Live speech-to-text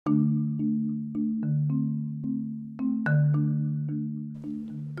Hey,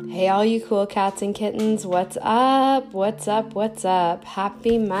 all you cool cats and kittens, what's up? What's up? What's up?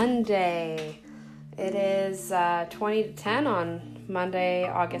 Happy Monday. It is 20 to 10 on Monday,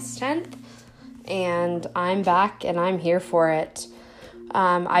 August 10th, and I'm back and I'm here for it.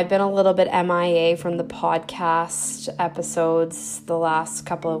 I've been a little bit MIA from the podcast episodes the last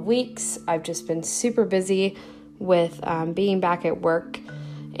couple of weeks. I've just been super busy with being back at work.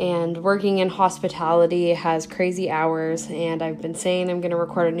 And working in hospitality has crazy hours, and I've been saying I'm going to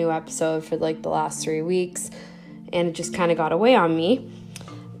record a new episode for the last 3 weeks, and it just kind of got away on me.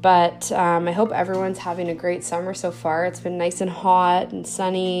 But I hope everyone's having a great summer so far. It's been nice and hot and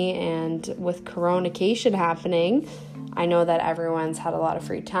sunny, and with coronation happening, I know that everyone's had a lot of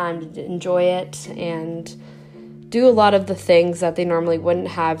free time to enjoy it and do a lot of the things that they normally wouldn't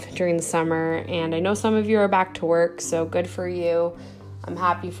have during the summer. And I know some of you are back to work, so good for you. I'm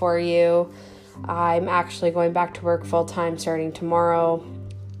happy for you. I'm actually going back to work full-time starting tomorrow.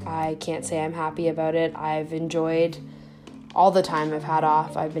 I can't say I'm happy about it. I've enjoyed all the time I've had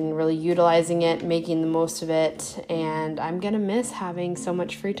off. I've been really utilizing it, making the most of it, and I'm going to miss having so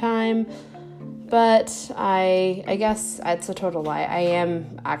much free time. But I guess it's a total lie. I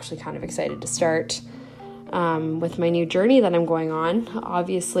am actually kind of excited to start with my new journey that I'm going on.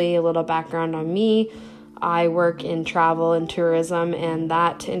 Obviously, a little background on me. I work in travel and tourism, and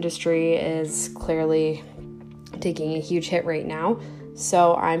that industry is clearly taking a huge hit right now.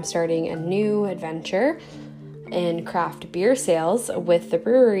 So I'm starting a new adventure in craft beer sales with the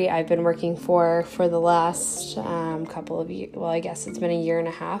brewery I've been working for the last couple of years. Well, I guess it's been a year and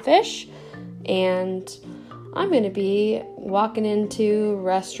a half-ish. And I'm going to be walking into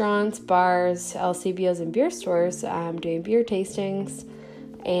restaurants, bars, LCBOs, and beer stores, doing beer tastings,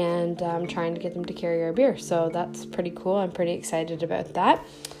 and trying to get them to carry our beer. So that's pretty cool. I'm pretty excited about that.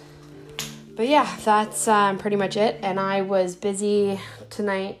 But yeah, that's pretty much it. And I was busy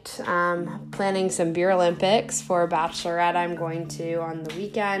tonight planning some beer Olympics for a bachelorette I'm going to on the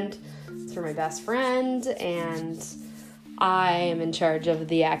weekend. It's for my best friend, and I am in charge of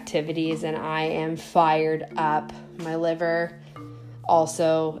the activities, and I am fired up. My liver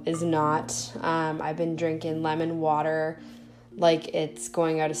also is not. I've been drinking lemon water like it's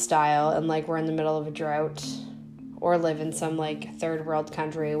going out of style, and like we're in the middle of a drought or live in some third world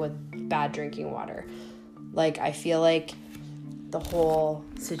country with bad drinking water. I feel like the whole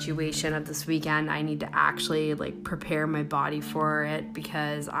situation of this weekend, I need to actually prepare my body for it,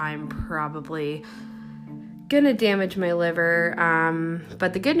 because I'm probably gonna damage my liver.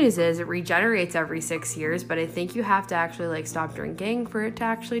 But the good news is it regenerates every 6 years, but I think you have to actually stop drinking for it to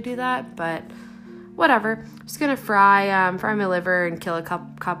actually do that. But whatever. I'm just gonna fry my liver and kill a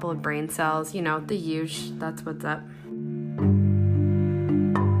couple of brain cells. You know, the huge. That's what's up.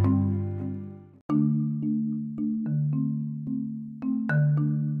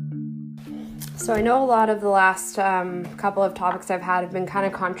 So I know a lot of the last couple of topics I've had have been kind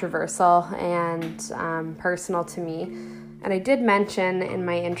of controversial and personal to me. And I did mention in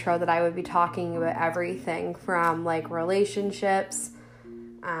my intro that I would be talking about everything from relationships,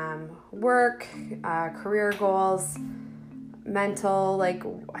 work, career goals, mental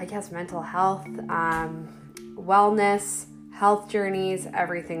health, wellness, health journeys,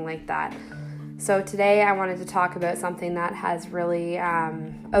 everything like that. So today I wanted to talk about something that has really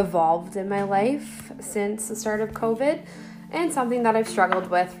evolved in my life since the start of COVID, and something that I've struggled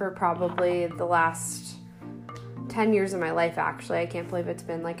with for probably the last 10 years of my life, actually. I can't believe it's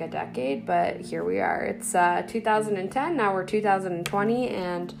been a decade, but here we are. It's 2010, now we're 2020,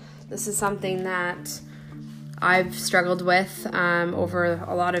 and this is something that I've struggled with over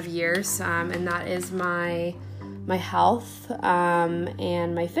a lot of years, and that is my health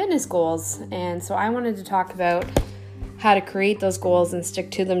and my fitness goals. And so I wanted to talk about how to create those goals and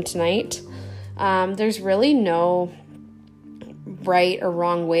stick to them tonight. There's really no right or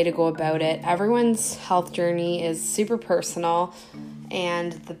wrong way to go about it. Everyone's health journey is super personal,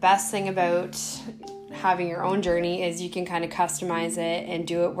 and the best thing about having your own journey is you can kind of customize it and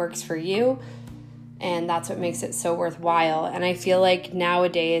do what works for you, and that's what makes it so worthwhile. And I feel like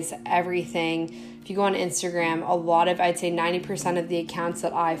nowadays everything, if you go on Instagram, I'd say 90% of the accounts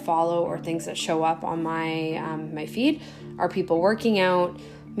that I follow or things that show up on my feed are people working out,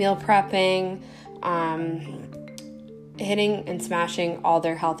 meal prepping, hitting and smashing all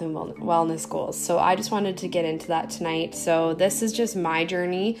their health and wellness goals. So I just wanted to get into that tonight. So this is just my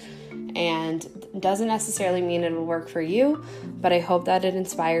journey, and doesn't necessarily mean it'll work for you, but I hope that it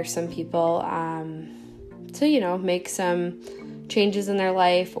inspires some people to, make some changes in their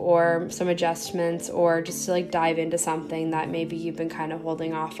life or some adjustments, or just to like dive into something that maybe you've been kind of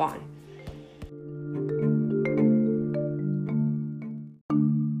holding off on.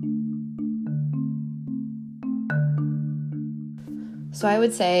 So I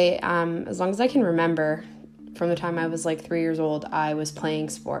would say, as long as I can remember, from the time I was like 3 years old, I was playing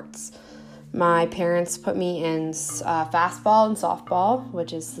sports. My parents put me in fastball and softball,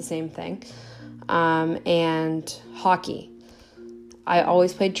 which is the same thing, and hockey. I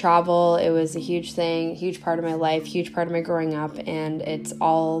always played travel. It was a huge thing, huge part of my life, huge part of my growing up, and it's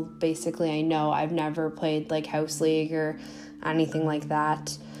all basically I know. I've never played like house league or anything like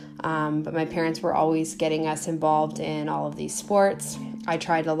that. But my parents were always getting us involved in all of these sports. I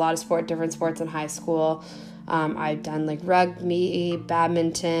tried a lot of different sports in high school. I've done like rugby,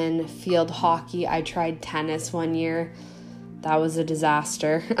 badminton, field hockey. I tried tennis one year. That was a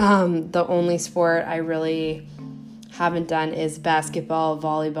disaster. The only sport I really haven't done is basketball,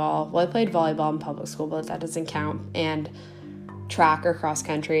 volleyball. Well, I played volleyball in public school, but that doesn't count. And track or cross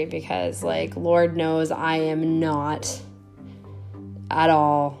country, because like Lord knows I am not at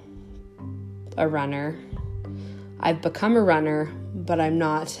all a runner. I've become a runner, but I'm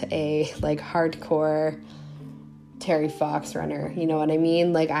not a like hardcore Terry Fox runner. You know what I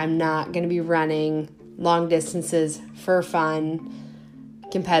mean? Like I'm not going to be running long distances for fun,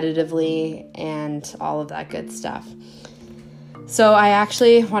 competitively, and all of that good stuff. So I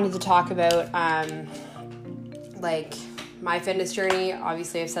actually wanted to talk about like my fitness journey.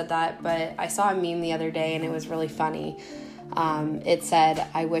 Obviously I've said that, but I saw a meme the other day and it was really funny. It said,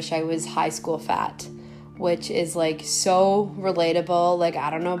 "I wish I was high school fat," which is like so relatable. Like, I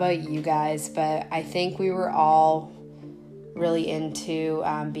don't know about you guys, but I think we were all really into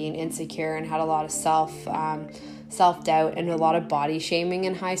being insecure and had a lot of self-doubt and a lot of body shaming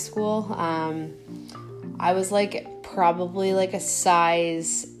in high school. I was like probably like a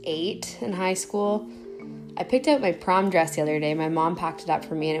size 8 in high school. I picked out my prom dress the other day. My mom packed it up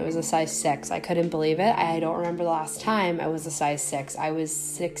for me and it was a size 6. I couldn't believe it. I don't remember the last time I was a size 6. I was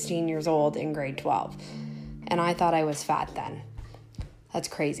 16 years old in grade 12 and I thought I was fat then. That's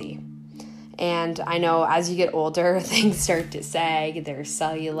crazy. And I know as you get older, things start to sag. There's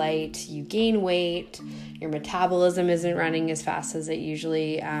cellulite, you gain weight, your metabolism isn't running as fast as it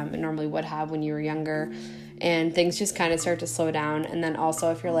normally would have when you were younger. And things just kind of start to slow down. And then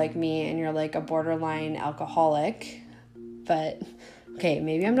also if you're like me and you're like a borderline alcoholic, but okay,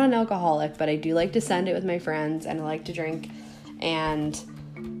 maybe I'm not an alcoholic, but I do like to send it with my friends and I like to drink and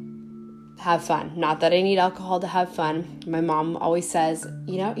have fun. Not that I need alcohol to have fun. My mom always says,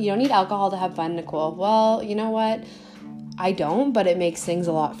 you don't need alcohol to have fun, Nicole. Well, you know what? I don't, but it makes things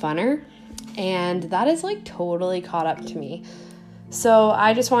a lot funner. And that is like totally caught up to me. So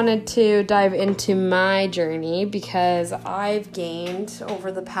I just wanted to dive into my journey because I've gained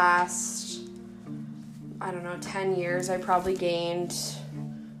over the past, 10 years, I probably gained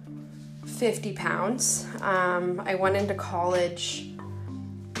 50 pounds. I went into college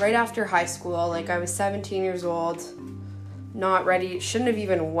right after high school. Like I was 17 years old, not ready, shouldn't have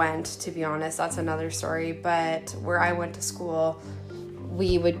even went, to be honest. That's another story. But where I went to school,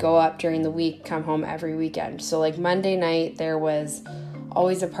 we would go up during the week, come home every weekend. So like Monday night, there was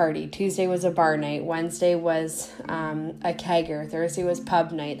always a party. Tuesday was a bar night. Wednesday was a kegger. Thursday was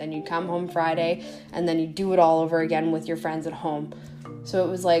pub night. Then you'd come home Friday and then you'd do it all over again with your friends at home. So it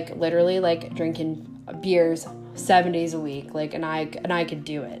was like literally like drinking beers 7 days a week. Like, and I could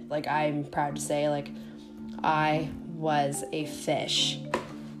do it. Like, I'm proud to say, like, I was a fish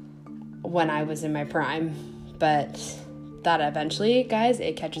when I was in my prime, but that eventually, guys,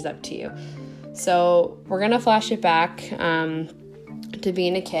 it catches up to you. So we're going to flash it back to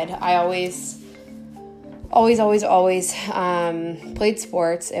being a kid. I always played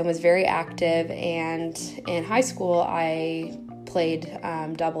sports and was very active. And in high school, I played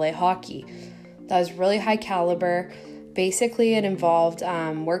AA hockey. That was really high caliber. Basically, it involved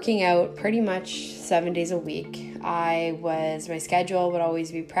working out pretty much 7 days a week. My schedule would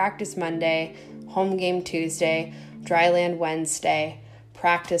always be practice Monday, home game Tuesday, dry land Wednesday,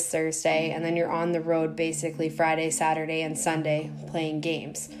 practice Thursday, and then you're on the road basically Friday, Saturday, and Sunday playing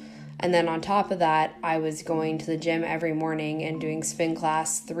games. And then on top of that, I was going to the gym every morning and doing spin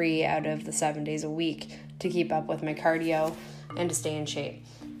class 3 out of the 7 days a week to keep up with my cardio and to stay in shape.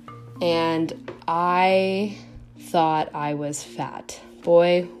 And I thought I was fat.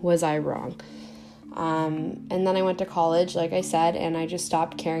 Boy, was I wrong. And then I went to college, like I said, and I just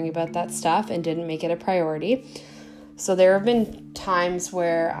stopped caring about that stuff and didn't make it a priority. So there have been times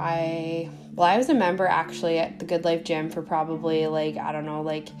where I was a member actually at the Good Life Gym for probably 8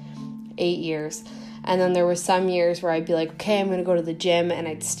 8 years. And then there were some years where I'd be like, okay, I'm going to go to the gym, and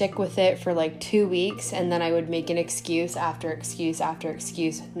I'd stick with it for like 2 weeks, and then I would make an excuse after excuse after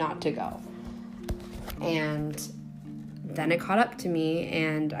excuse not to go. And then it caught up to me,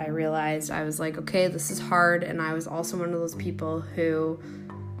 and I realized I was like, okay, this is hard. And I was also one of those people who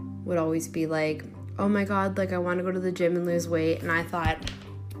would always be like, oh my God, like I want to go to the gym and lose weight. And I thought,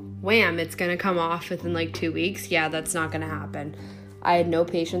 wham, it's going to come off within like 2 weeks. Yeah, that's not going to happen. I had no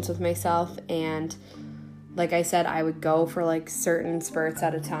patience with myself, and like I said, I would go for like certain spurts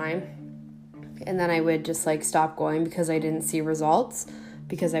at a time, and then I would just like stop going because I didn't see results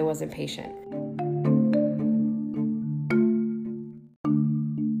because I wasn't patient.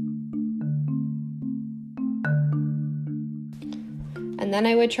 And then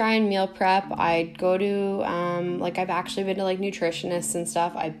I would try and meal prep. I'd go to, I've actually been to like nutritionists and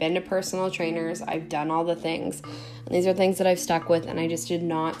stuff. I've been to personal trainers. I've done all the things. And these are things that I've stuck with, and I just did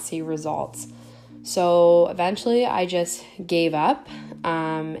not see results. So eventually I just gave up,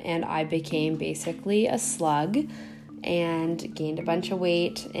 and I became basically a slug and gained a bunch of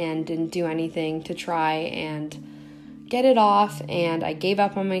weight and didn't do anything to try and get it off. And I gave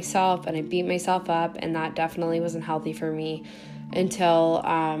up on myself, and I beat myself up, and that definitely wasn't healthy for me. Until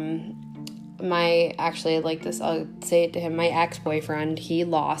I'll say it to him, my ex-boyfriend, he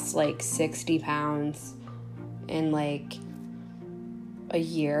lost like 60 pounds in like a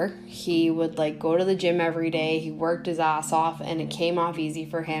year. He would like go to the gym every day. He worked his ass off, and it came off easy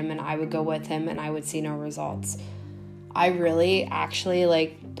for him, and I would go with him, and I would see no results. I really actually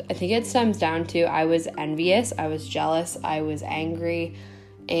I think it stems down to I was envious, I was jealous, I was angry,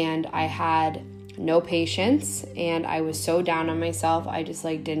 and I had no patience, and I was so down on myself. I just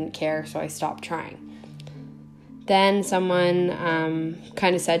didn't care, so I stopped trying. Then someone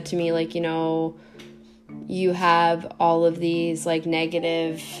kind of said to me, you have all of these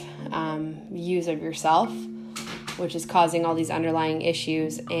negative views of yourself, which is causing all these underlying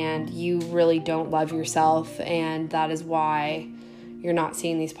issues, and you really don't love yourself, and that is why you're not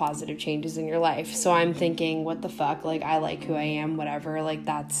seeing these positive changes in your life. So I'm thinking, what the fuck? I like who I am, whatever.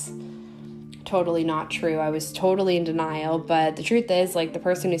 That's totally not true. I was totally in denial, but the truth is, the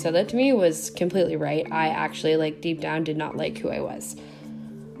person who said that to me was completely right. I actually, deep down did not like who I was.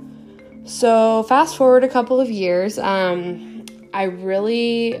 So fast forward a couple of years, I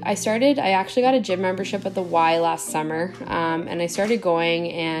actually got a gym membership at the Y last summer, and I started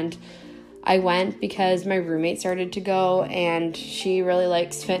going, and I went because my roommate started to go, and she really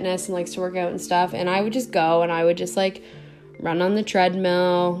likes fitness and likes to work out and stuff, and I would just go, and I would just run on the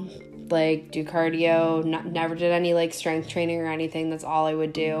treadmill, do cardio, never did any strength training or anything. That's all I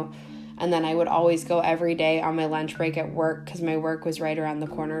would do. And then I would always go every day on my lunch break at work because my work was right around the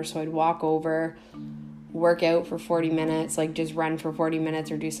corner. So I'd walk over, work out for 40 minutes, just run for 40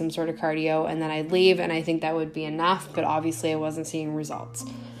 minutes or do some sort of cardio, and then I'd leave, and I think that would be enough, but obviously I wasn't seeing results.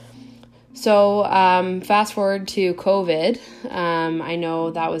 So fast forward to COVID. I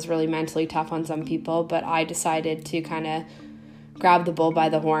know that was really mentally tough on some people, but I decided to kind of grab the bull by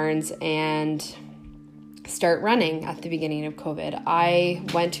the horns and start running at the beginning of COVID. I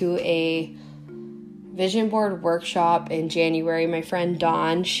went to a vision board workshop in January. My friend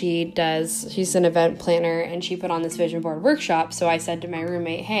Dawn, she's an event planner, and she put on this vision board workshop. So I said to my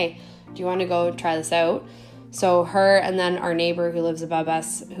roommate, hey, do you want to go try this out? So her and then our neighbor who lives above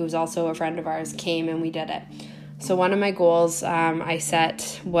us, who's also a friend of ours, came, and we did it. So one of my goals I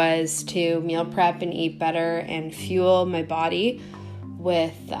set was to meal prep and eat better and fuel my body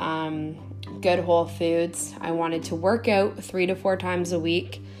with good whole foods. I wanted to work out 3 to 4 times a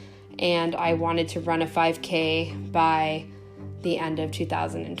week, and I wanted to run a 5K by the end of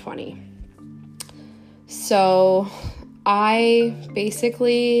 2020. So I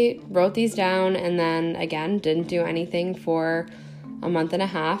basically wrote these down, and then again didn't do anything for a month and a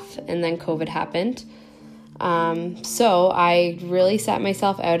half, and then COVID happened. So I really set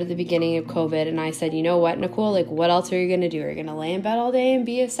myself out at the beginning of COVID, and I said, you know what, Nicole, what else are you going to do? Are you going to lay in bed all day and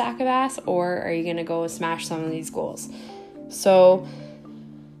be a sack of ass, or are you going to go smash some of these goals? So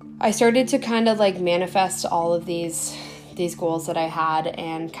I started to kind of manifest all of these goals that I had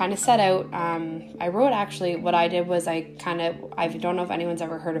and kind of set out. I wrote, actually, what I did was I don't know if anyone's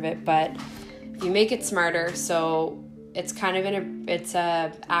ever heard of it, but you make it smarter. So it's kind of it's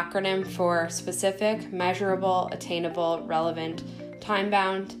a acronym for specific, measurable, attainable, relevant,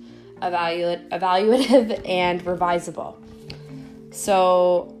 time-bound, evaluative, and revisable.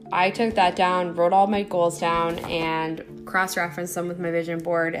 So I took that down, wrote all my goals down, and cross-referenced them with my vision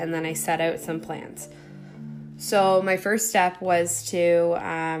board, and then I set out some plans. So my first step was to,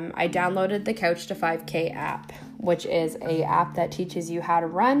 I downloaded the Couch to 5K app, which is a app that teaches you how to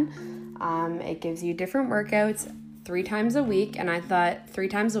run. It gives you different workouts 3 times a week, and I thought 3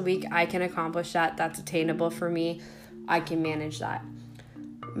 times a week I can accomplish that. That's attainable for me. I can manage that.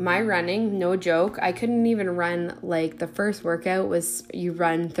 My running, no joke, I couldn't even run, like the first workout was you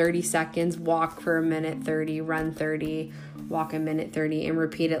run 30 seconds, walk for a minute 30, run 30, walk a minute 30, and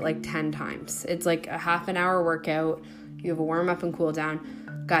repeat it like 10 times. It's like a half an hour workout. You have a warm up and cool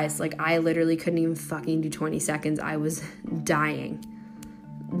down. Guys, like I literally couldn't even fucking do 20 seconds. I was dying.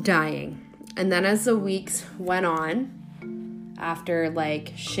 And then as the weeks went on, after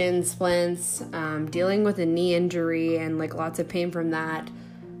like shin splints, dealing with a knee injury and like lots of pain from that,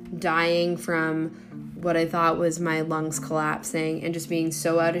 dying from what I thought was my lungs collapsing and just being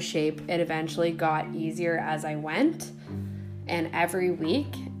so out of shape, it eventually got easier as I went. And every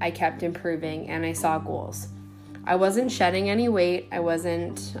week I kept improving and I saw goals. I wasn't shedding any weight. I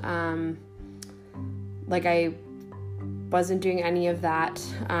wasn't I wasn't doing any of that.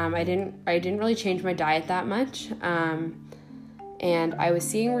 I didn't really change my diet that much. And I was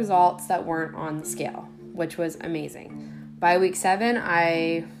seeing results that weren't on the scale, which was amazing. By week 7,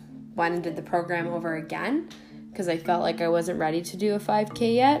 I went and did the program over again because I felt like I wasn't ready to do a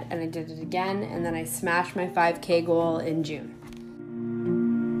 5K yet, and I did it again, and then I smashed my 5K goal in June.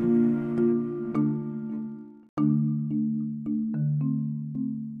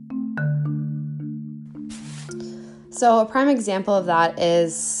 So a prime example of that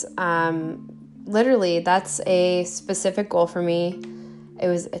is literally that's a specific goal for me. It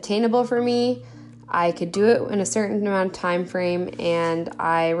was attainable for me. I could do it in a certain amount of time frame, and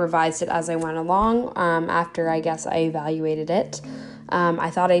I revised it as I went along after I guess I evaluated it. I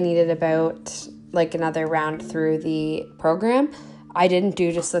thought I needed about like another round through the program. I didn't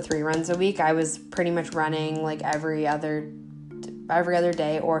do just the 3 runs a week. I was pretty much running like every other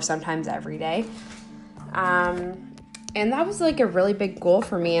day or sometimes every day. And that was like a really big goal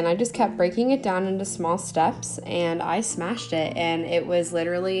for me, and I just kept breaking it down into small steps, and I smashed it. And it was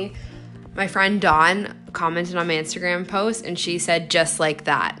literally, my friend Dawn commented on my Instagram post, and she said, just like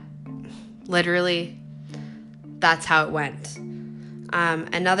that. Literally, that's how it went.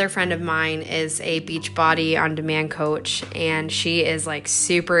 Another friend of mine is a Beachbody On Demand coach, and she is like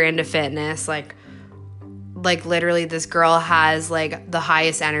super into fitness. Like literally this girl has like the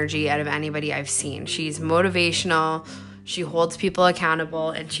highest energy out of anybody I've seen. She's motivational, she holds people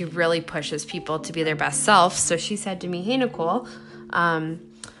accountable, and she really pushes people to be their best self. So she said to me, hey Nicole,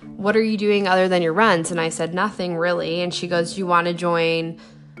 what are you doing other than your runs? And I said, nothing really. And she goes, do you want to join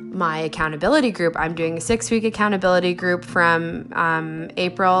my accountability group? I'm doing a 6-week accountability group from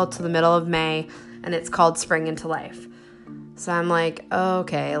April to the middle of May, and it's called Spring Into Life. So I'm like,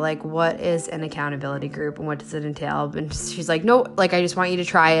 okay, like what is an accountability group and what does it entail? And she's like, no, like I just want you to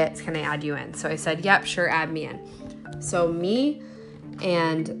try it. Can I add you in? So I said, yep, sure, add me in. So me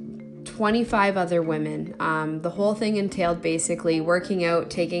and 25 other women, the whole thing entailed basically working out,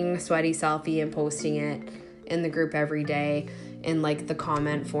 taking a sweaty selfie and posting it in the group every day in like the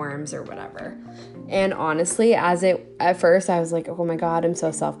comment forums or whatever. And honestly, at first I was like, oh my God, I'm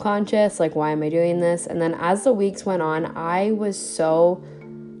so self-conscious. Like, why am I doing this? And then as the weeks went on, I was so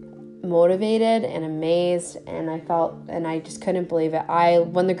motivated and amazed, and I just couldn't believe it.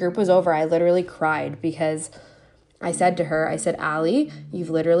 When the group was over, I literally cried because I said to her, Allie, you've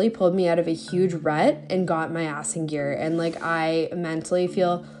literally pulled me out of a huge rut and got my ass in gear. And like, I mentally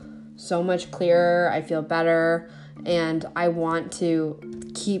feel so much clearer. I feel better. And I want to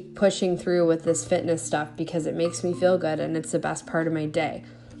keep pushing through with this fitness stuff because it makes me feel good and it's the best part of my day.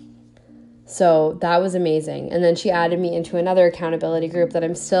 So that was amazing. And then she added me into another accountability group that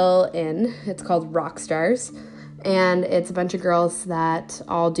I'm still in. It's called Rockstars. And it's a bunch of girls that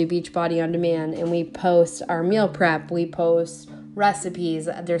all do Beachbody On Demand. And we post our meal prep. We post recipes.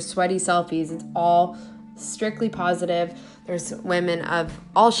 There's sweaty selfies. It's all strictly positive. There's women of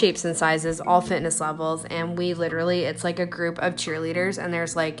all shapes and sizes, all fitness levels, and it's like a group of cheerleaders, and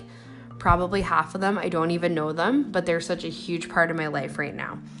there's like probably half of them, I don't even know them, but they're such a huge part of my life right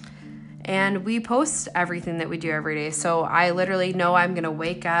now. And we post everything that we do every day. So I literally know I'm going to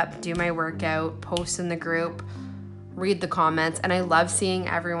wake up, do my workout, post in the group, read the comments, and I love seeing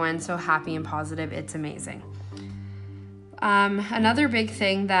everyone so happy and positive. It's amazing. Another big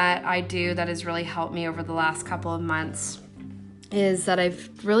thing that I do that has really helped me over the last couple of months is that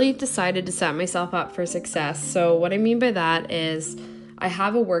I've really decided to set myself up for success. So what I mean by that is I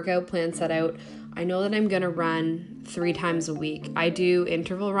have a workout plan set out. I know that I'm going to run 3 times a week. I do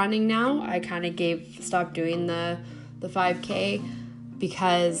interval running now. I kind of stopped doing the 5K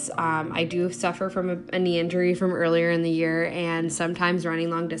because I do suffer from a knee injury from earlier in the year, and sometimes running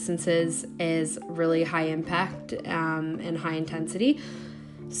long distances is really high impact and high intensity.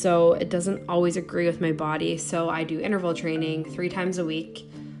 So it doesn't always agree with my body. So I do interval training 3 times a week,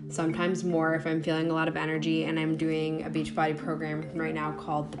 sometimes more if I'm feeling a lot of energy. And I'm doing a Beachbody program right now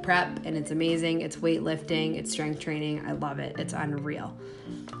called The Prep, and it's amazing. It's weightlifting, it's strength training. I love it. It's unreal.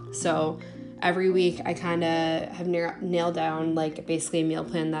 So every week I kind of have nailed down like basically a meal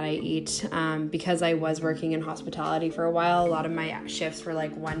plan that I eat. Because I was working in hospitality for a while, a lot of my shifts were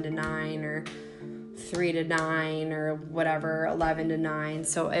like 1 to 9 or 3 to 9 or whatever, 11 to 9.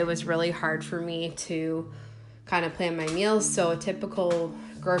 So it was really hard for me to kind of plan my meals. So a typical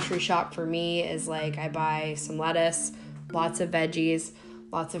grocery shop for me is like I buy some lettuce, lots of veggies,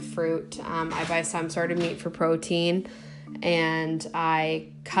 lots of fruit. I buy some sort of meat for protein, and I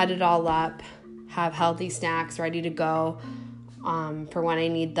cut it all up, have healthy snacks ready to go for when I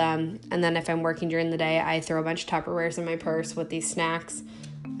need them. And then if I'm working during the day, I throw a bunch of Tupperwares in my purse with these snacks.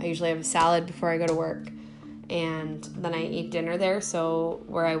 I usually have a salad before I go to work, and then I eat dinner there. So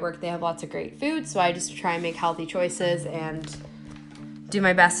where I work, they have lots of great food. So I just try and make healthy choices and do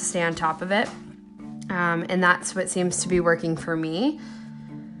my best to stay on top of it. And that's what seems to be working for me.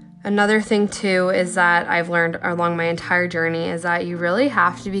 Another thing too is that I've learned along my entire journey is that you really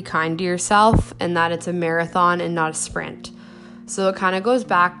have to be kind to yourself, and that it's a marathon and not a sprint. So it kind of goes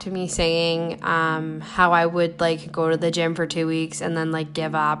back to me saying how I would like go to the gym for 2 weeks and then like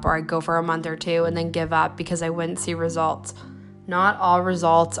give up, or I'd go for a month or two and then give up because I wouldn't see results. Not all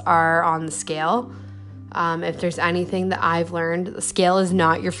results are on the scale. If there's anything that I've learned, the scale is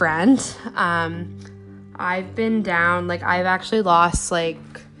not your friend. I've been down, like I've actually lost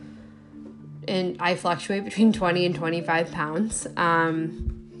and I fluctuate between 20 and 25 pounds.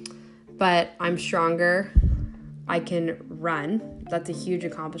 But I'm stronger. I can run. That's a huge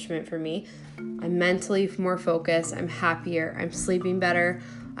accomplishment for me. I'm mentally more focused. I'm happier. I'm sleeping better.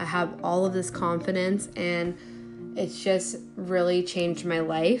 I have all of this confidence, and it's just really changed my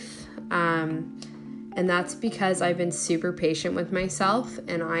life. And that's because I've been super patient with myself,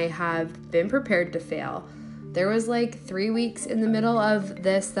 and I have been prepared to fail. There was like 3 weeks in the middle of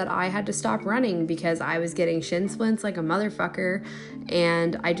this that I had to stop running because I was getting shin splints like a motherfucker,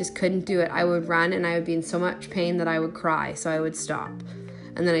 and I just couldn't do it. I would run and I would be in so much pain that I would cry, so I would stop.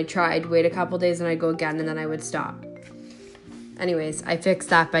 And then I tried, wait a couple days, and I'd go again, and then I would stop. Anyways, I fixed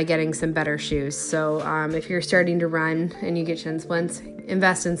that by getting some better shoes. So if you're starting to run and you get shin splints,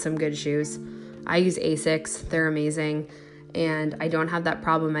 invest in some good shoes. I use Asics. They're amazing. And I don't have that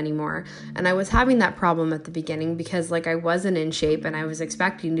problem anymore. And I was having that problem at the beginning because like I wasn't in shape, and I was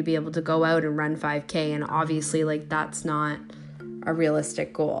expecting to be able to go out and run 5K. And obviously like that's not a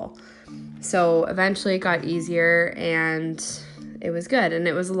realistic goal. So eventually it got easier, and it was good. And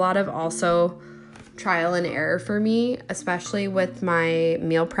it was a lot of also trial and error for me, especially with my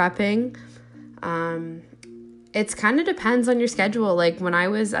meal prepping. It's kind of depends on your schedule. Like when I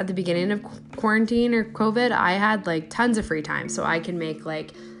was at the beginning of quarantine or COVID, I had like tons of free time. So I can make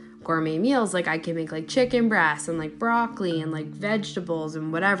like gourmet meals. Like I can make like chicken breasts and like broccoli and like vegetables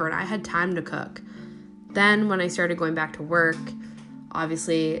and whatever. And I had time to cook. Then when I started going back to work,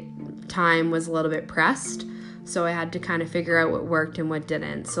 obviously time was a little bit pressed. So I had to kind of figure out what worked and what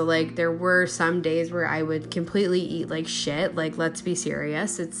didn't. So like there were some days where I would completely eat like shit. Like let's be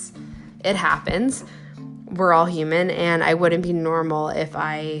serious. It happens. We're all human, and I wouldn't be normal if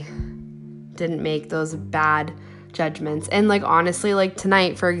I didn't make those bad judgments. And like honestly, like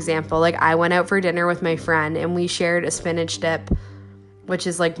tonight, for example, like I went out for dinner with my friend and we shared a spinach dip, which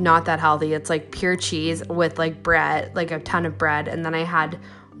is like not that healthy. It's like pure cheese with like bread, like a ton of bread. And then I had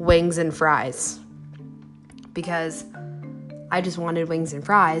wings and fries because I just wanted wings and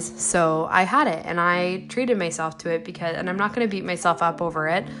fries. So I had it and I treated myself to it and I'm not going to beat myself up over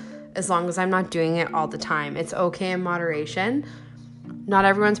it. As long as I'm not doing it all the time. It's okay in moderation. Not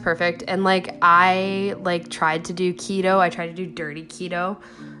everyone's perfect. And like I like tried to do keto. I tried to do dirty keto.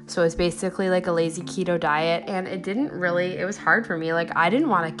 So it's basically like a lazy keto diet, and it was hard for me. Like I didn't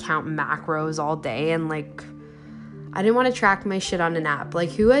want to count macros all day, and like I didn't want to track my shit on an app.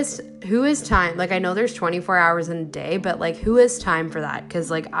 Like who has time? Like I know there's 24 hours in a day, but like who has time for that?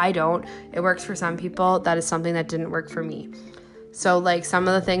 Cuz like I don't. It works for some people. That is something that didn't work for me. So like some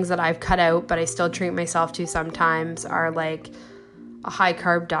of the things that I've cut out, but I still treat myself to sometimes, are like a high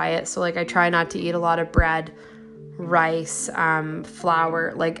carb diet. So like I try not to eat a lot of bread, rice,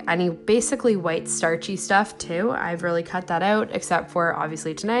 flour, like any basically white starchy stuff too. I've really cut that out, except for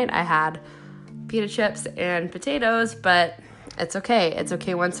obviously tonight I had pita chips and potatoes, but it's okay. It's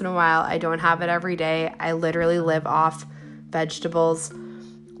okay once in a while. I don't have it every day. I literally live off vegetables,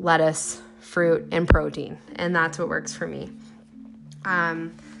 lettuce, fruit, and protein, and that's what works for me.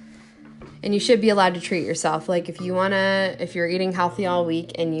 And you should be allowed to treat yourself. Like if you're eating healthy all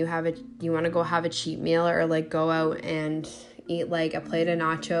week and you want to go have a cheat meal, or like go out and eat like a plate of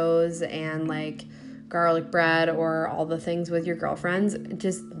nachos and like garlic bread or all the things with your girlfriends,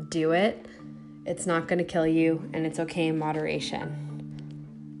 just do it. It's not going to kill you, and it's okay in moderation.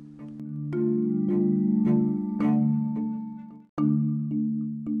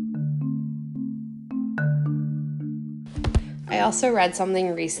 I also read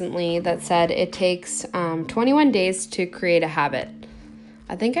something recently that said it takes 21 days to create a habit.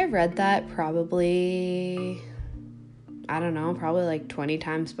 I think I read that probably like 20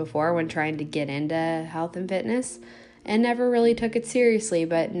 times before when trying to get into health and fitness, and never really took it seriously,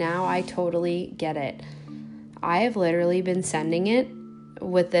 but now I totally get it. I have literally been sending it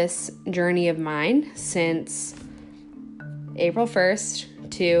with this journey of mine since April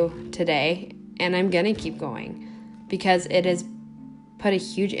 1st to today, and I'm going to keep going because it has put a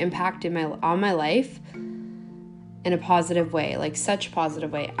huge impact on my life in a positive way, like such a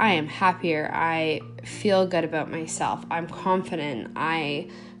positive way. I am happier. I feel good about myself. I'm confident. I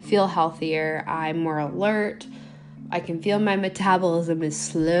feel healthier. I'm more alert. I can feel my metabolism is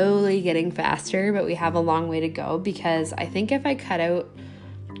slowly getting faster, but we have a long way to go, because I think if I cut out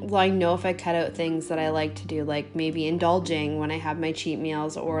things that I like to do, like maybe indulging when I have my cheat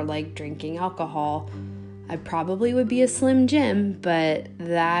meals or like drinking alcohol, I probably would be a Slim Jim, but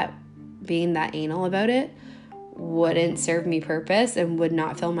that being that anal about it wouldn't serve me purpose and would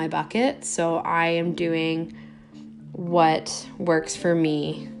not fill my bucket. So I am doing what works for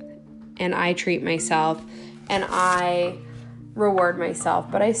me, and I treat myself and I reward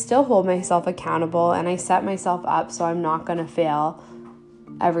myself, but I still hold myself accountable and I set myself up so I'm not going to fail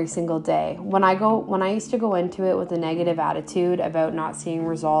every single day. When I used to go into it with a negative attitude about not seeing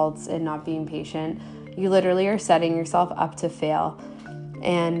results and not being patient, you literally are setting yourself up to fail.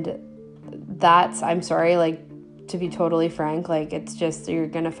 And I'm sorry, like, to be totally frank, like, it's just, you're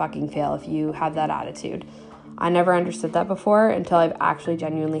gonna fucking fail if you have that attitude. I never understood that before until I've actually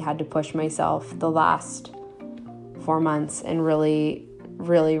genuinely had to push myself the last 4 months and really,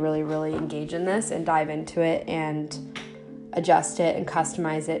 really, really, really engage in this and dive into it and adjust it and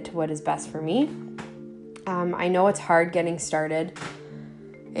customize it to what is best for me. I know it's hard getting started,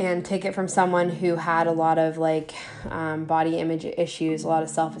 and take it from someone who had a lot of body image issues, a lot of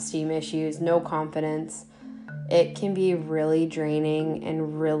self-esteem issues, no confidence. It can be really draining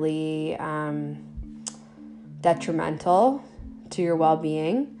and really detrimental to your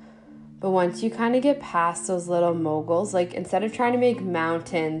well-being. But once you kind of get past those little moguls, like instead of trying to make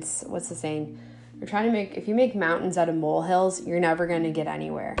mountains, what's the saying? If you make mountains out of molehills, you're never going to get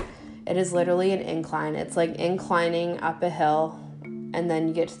anywhere. It is literally an incline. It's like inclining up a hill, and then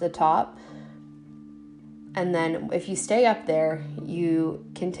you get to the top. And then if you stay up there, you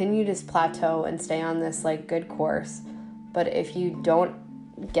continue to plateau and stay on this like good course. But if you don't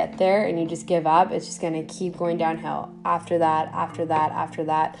get there and you just give up, it's just going to keep going downhill after that.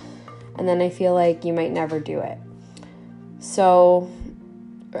 And then I feel like you might never do it. So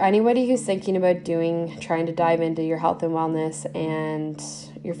anybody who's thinking about trying to dive into your health and wellness and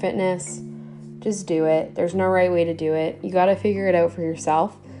your fitness, just do it. There's no right way to do it. You got to figure it out for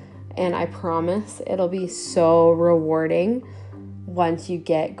yourself. And I promise it'll be so rewarding once you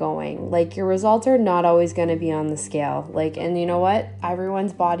get going. Like, your results are not always going to be on the scale. And you know what?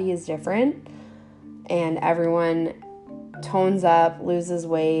 Everyone's body is different, and everyone tones up, loses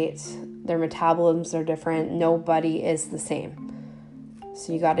weight. Their metabolisms are different. Nobody is the same.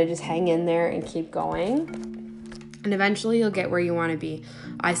 So you got to just hang in there and keep going. And eventually you'll get where you want to be.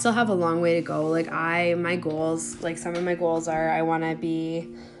 I still have a long way to go. Some of my goals are, I want to be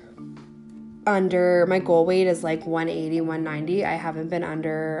under, my goal weight is 180, 190. I haven't been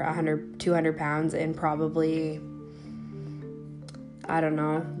under 100, 200 pounds in probably,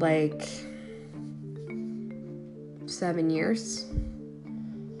 7 years.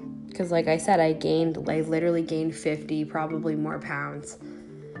 Because like I said, I literally gained 50, probably more pounds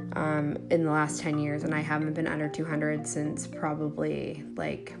in the last 10 years. And I haven't been under 200 since probably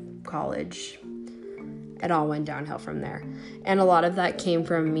college. It all went downhill from there. And a lot of that came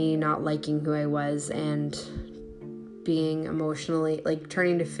from me not liking who I was and being emotionally,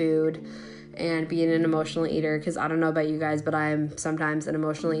 turning to food and being an emotional eater. Because I don't know about you guys, but I'm sometimes an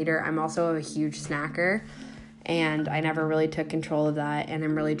emotional eater. I'm also a huge snacker, and I never really took control of that. And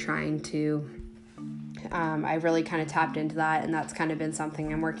I'm really trying to, I really kind of tapped into that, and that's kind of been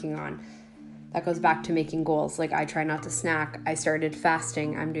something I'm working on. That goes back to making goals. I try not to snack. I started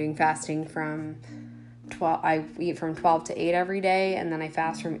fasting. I'm doing fasting from 12. I eat from 12 to 8 every day, and then I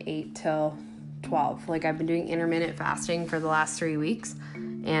fast from 8 till 12. I've been doing intermittent fasting for the last 3 weeks,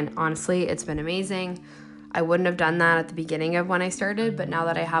 And honestly, it's been amazing. I wouldn't have done that at the beginning of when I started, but now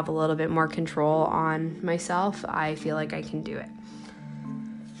that I have a little bit more control on myself, I feel like I can do it.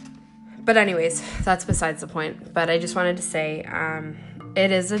 But anyways, that's besides the point. But I just wanted to say,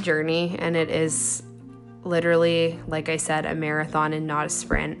 it is a journey, and it is literally, like I said, a marathon and not a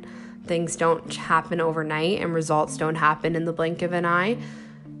sprint. Things don't happen overnight, and results don't happen in the blink of an eye.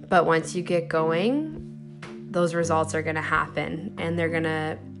 But once you get going, those results are going to happen, and they're going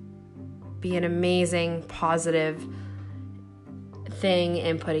to be an amazing, positive thing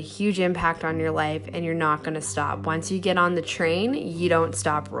and put a huge impact on your life, and you're not going to stop. Once you get on the train, you don't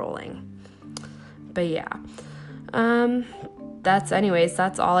stop rolling. But yeah, that's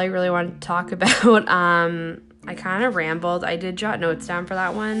all I really wanted to talk about. I kind of rambled. I did jot notes down for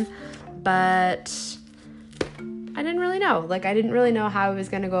that one, but I didn't really know. I didn't really know how I was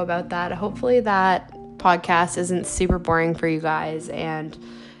going to go about that. Hopefully that podcast isn't super boring for you guys and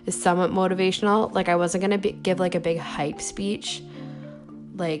is somewhat motivational. I wasn't going to give a big hype speech.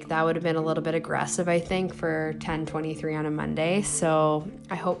 That would have been a little bit aggressive, I think, for 10:23 on a Monday. So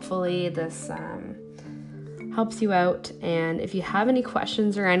hopefully this helps you out. And if you have any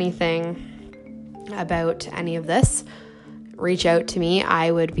questions or anything about any of this, reach out to me. I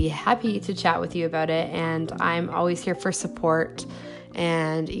would be happy to chat with you about it. And I'm always here for support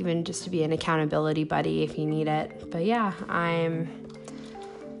and even just to be an accountability buddy if you need it. But yeah,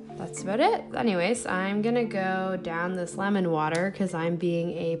 that's about it. Anyways, I'm going to go down this lemon water because I'm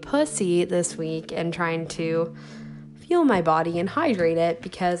being a pussy this week and trying to fuel my body and hydrate it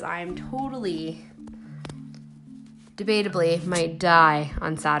because I'm totally, debatably, might die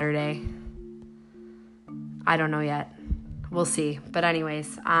on Saturday. I don't know yet. We'll see. But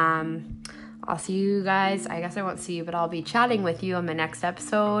anyways, I'll see you guys. I guess I won't see you, but I'll be chatting with you on the next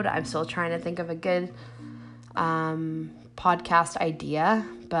episode. I'm still trying to think of a good podcast idea,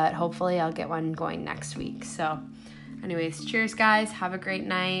 but hopefully I'll get one going next week. So anyways, cheers guys. Have a great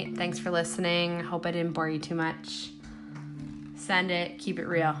night. Thanks for listening. Hope I didn't bore you too much. Send it. Keep it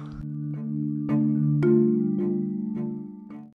real.